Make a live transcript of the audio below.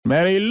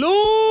Mary Lou!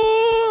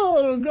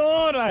 Oh,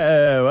 God.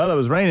 Well, it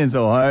was raining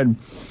so hard.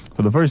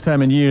 For the first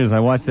time in years, I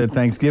watched that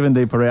Thanksgiving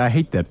Day parade. I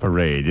hate that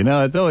parade. You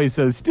know, it's always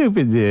so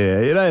stupid.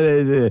 You know,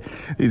 there's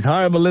these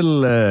horrible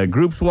little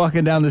groups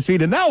walking down the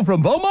street. And now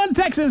from Beaumont,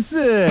 Texas,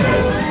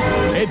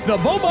 it's the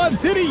Beaumont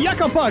City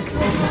Yucca Pucks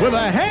with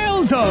a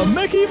hail to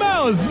Mickey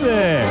Mouse.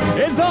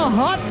 It's a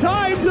hot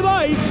time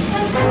tonight.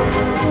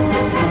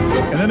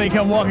 And then they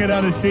come walking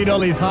down the street, all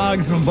these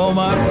hogs from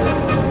Beaumont.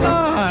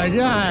 Oh, my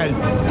God.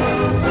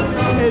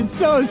 It's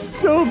so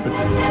stupid.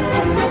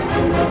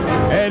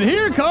 And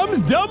here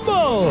comes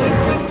Dumbo,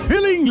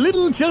 filling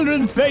little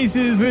children's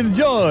faces with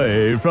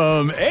joy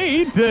from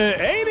 8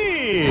 to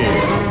 80.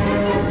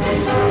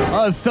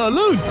 A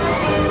salute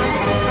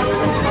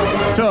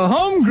to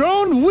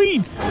homegrown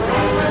wheat.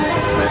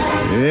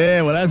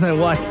 Yeah, well, as I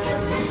watched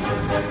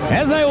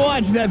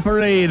that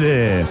parade,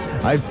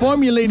 I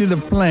formulated a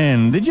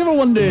plan. Did you ever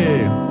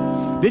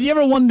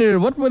wonder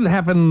what would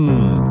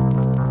happen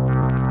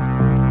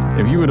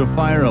if you were to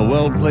fire a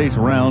well-placed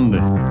round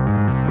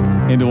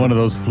into one of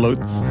those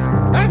floats?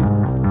 Huh?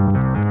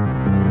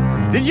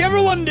 Did you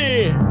ever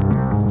wonder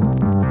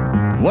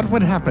what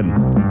would happen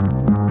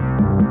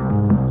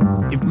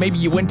if maybe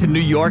you went to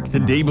New York the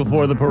day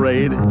before the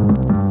parade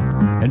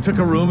and took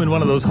a room in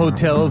one of those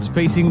hotels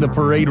facing the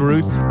parade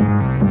route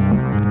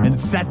and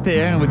sat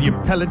there with your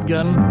pellet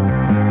gun?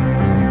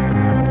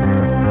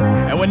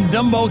 And when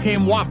Dumbo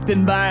came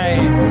wafting by,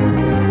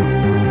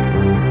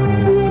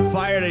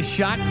 fired a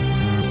shot,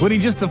 would he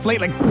just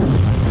deflate like...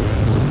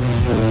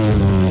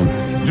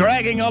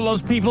 dragging all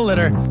those people that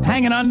are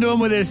hanging onto him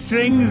with their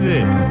strings,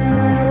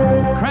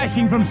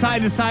 crashing from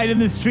side to side in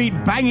the street,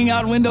 banging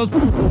out windows,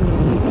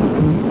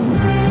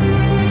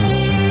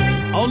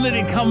 only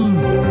to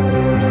come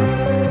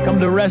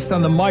to rest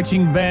on the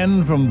marching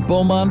band from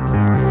Beaumont?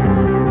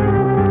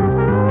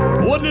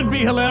 Wouldn't it be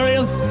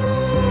hilarious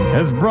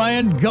as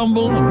Bryant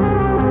Gumbel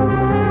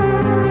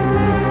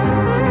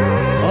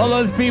and all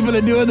those people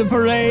are doing the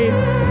parade?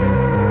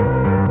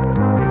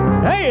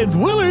 Hey, it's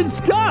Willard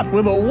Scott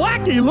with a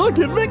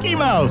wacky-looking Mickey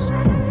Mouse.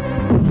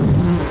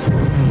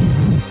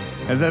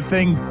 As that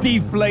thing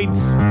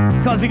deflates,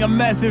 causing a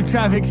massive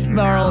traffic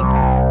snarl.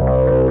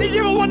 Did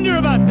you ever wonder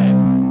about that?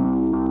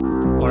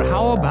 Or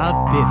how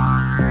about this?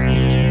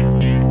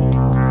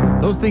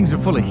 Those things are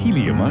full of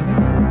helium, aren't they?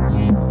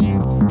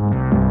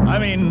 I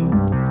mean,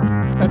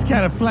 that's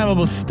kind of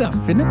flammable stuff,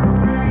 isn't it?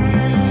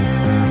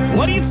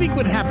 What do you think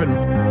would happen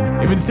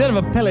if instead of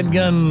a pellet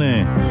gun...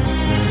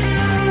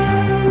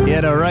 you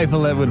had a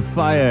rifle that would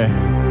fire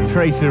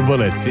tracer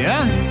bullets,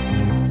 yeah?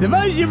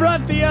 Suppose you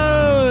brought the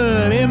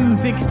old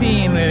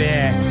M16 with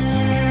you.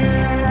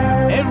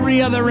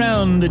 Every other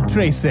round a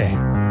tracer.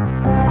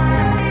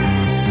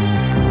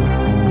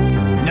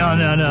 No.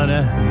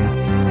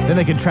 Then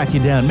they could track you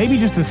down. Maybe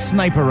just a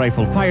sniper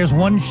rifle fires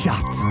one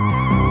shot.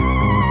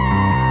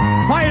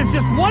 Fires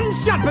just one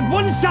shot, but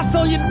one shot's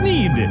all you'd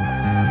need.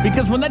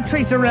 Because when that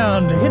tracer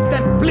round hit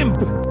that blimp,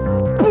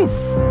 poof!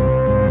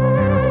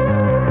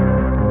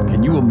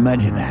 Can you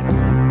imagine that?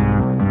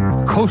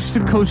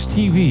 Coast-to-coast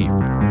TV.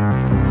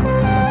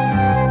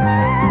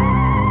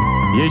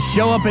 You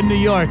show up in New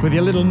York with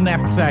your little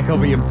knapsack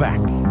over your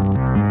back.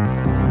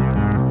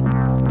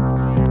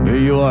 There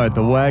you are at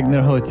the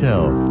Wagner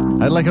Hotel.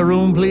 I'd like a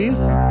room, please.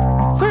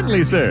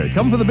 Certainly, sir.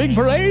 Come for the big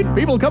parade?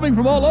 People coming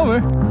from all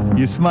over.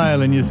 You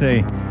smile and you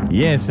say,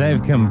 yes,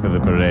 I've come for the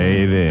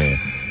parade.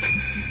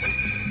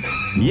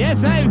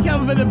 Yes, I've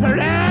come for the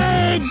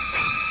parade!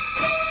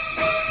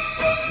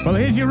 Well,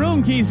 here's your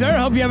room key, sir.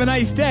 Hope you have a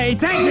nice day.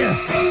 Thank you.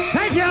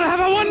 Thank you. I'll have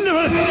a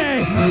wonderful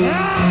day.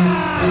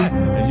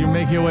 As you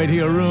make your way to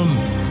your room,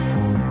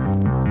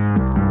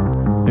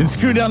 and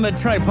screw down the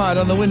tripod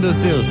on the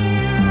windowsill.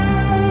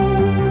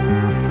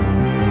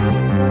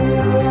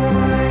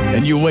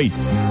 And you wait.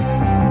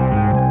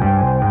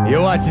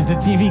 You watch as the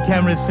TV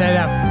cameras set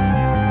up.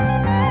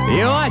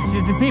 You watch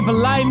as the people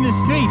line the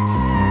streets.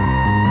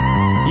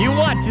 You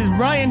watch as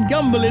Bryant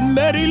Gumbel and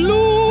Mary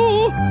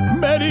Lou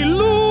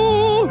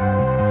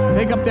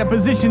take up their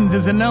positions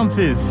as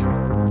announcers.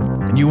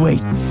 And you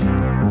wait.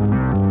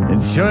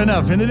 And sure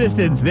enough, in the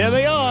distance, there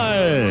they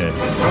are.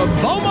 From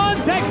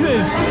Beaumont,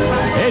 Texas,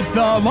 it's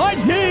the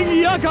Marching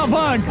Yucca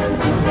Pucks.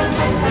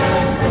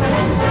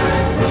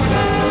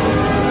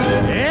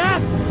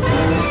 Yes!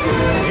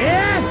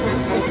 Yes!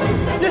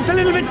 Just a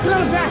little bit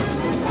closer!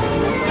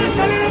 Just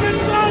a little bit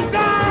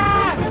closer!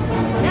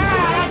 Yeah,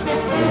 that's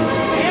it!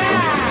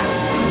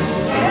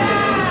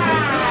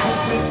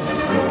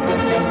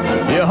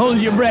 Yeah! You hold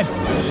your breath.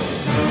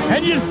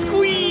 And you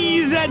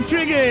squeeze that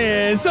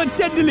trigger so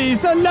tenderly,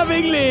 so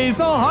lovingly,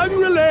 so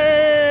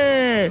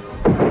hungrily.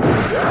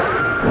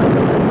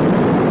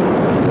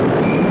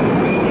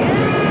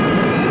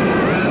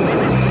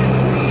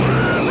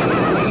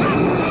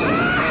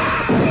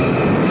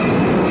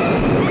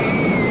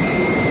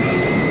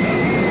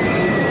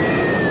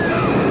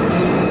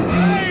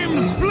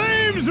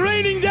 Flames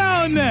raining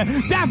down.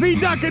 Daffy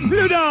duck, and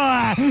Pluto.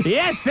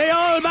 Yes, they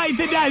all bite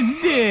the dust.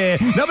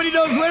 Nobody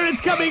knows where it's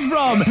coming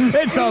from.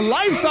 It's a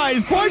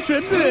life-size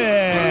portrait.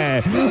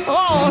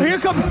 Oh, here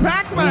comes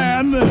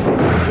Pac-Man.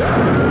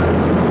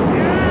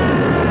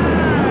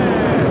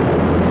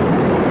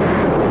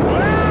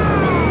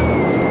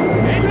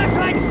 It looks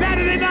like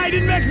Saturday night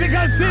in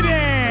Mexico City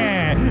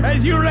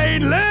as you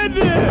rain lead.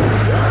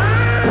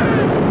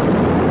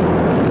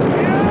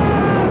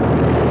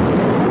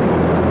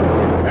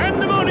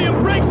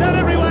 Pandemonium breaks out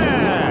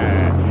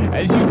everywhere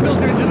as you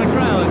filter into the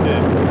crowd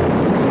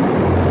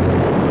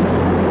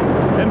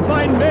and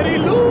find Mary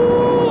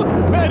Lou.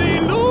 Mary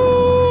Lou.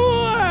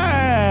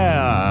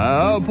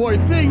 Oh, poor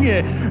thing.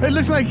 It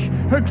looks like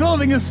her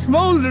clothing is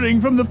smoldering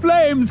from the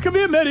flames. Come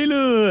here, Mary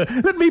Lou.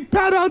 Let me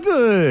pat out.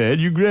 And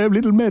you grab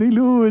little Mary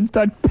Lou and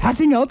start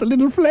patting out the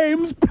little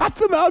flames. Pat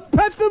them out,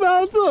 pat them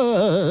out.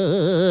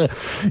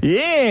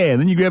 Yeah.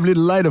 And then you grab a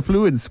little lighter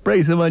fluid,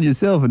 spray some on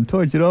yourself, and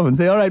torch it off and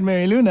say, all right,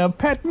 Mary Lou, now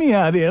pat me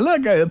out here.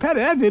 Look, pat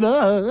it.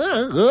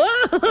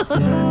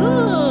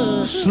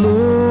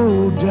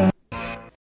 Slow down.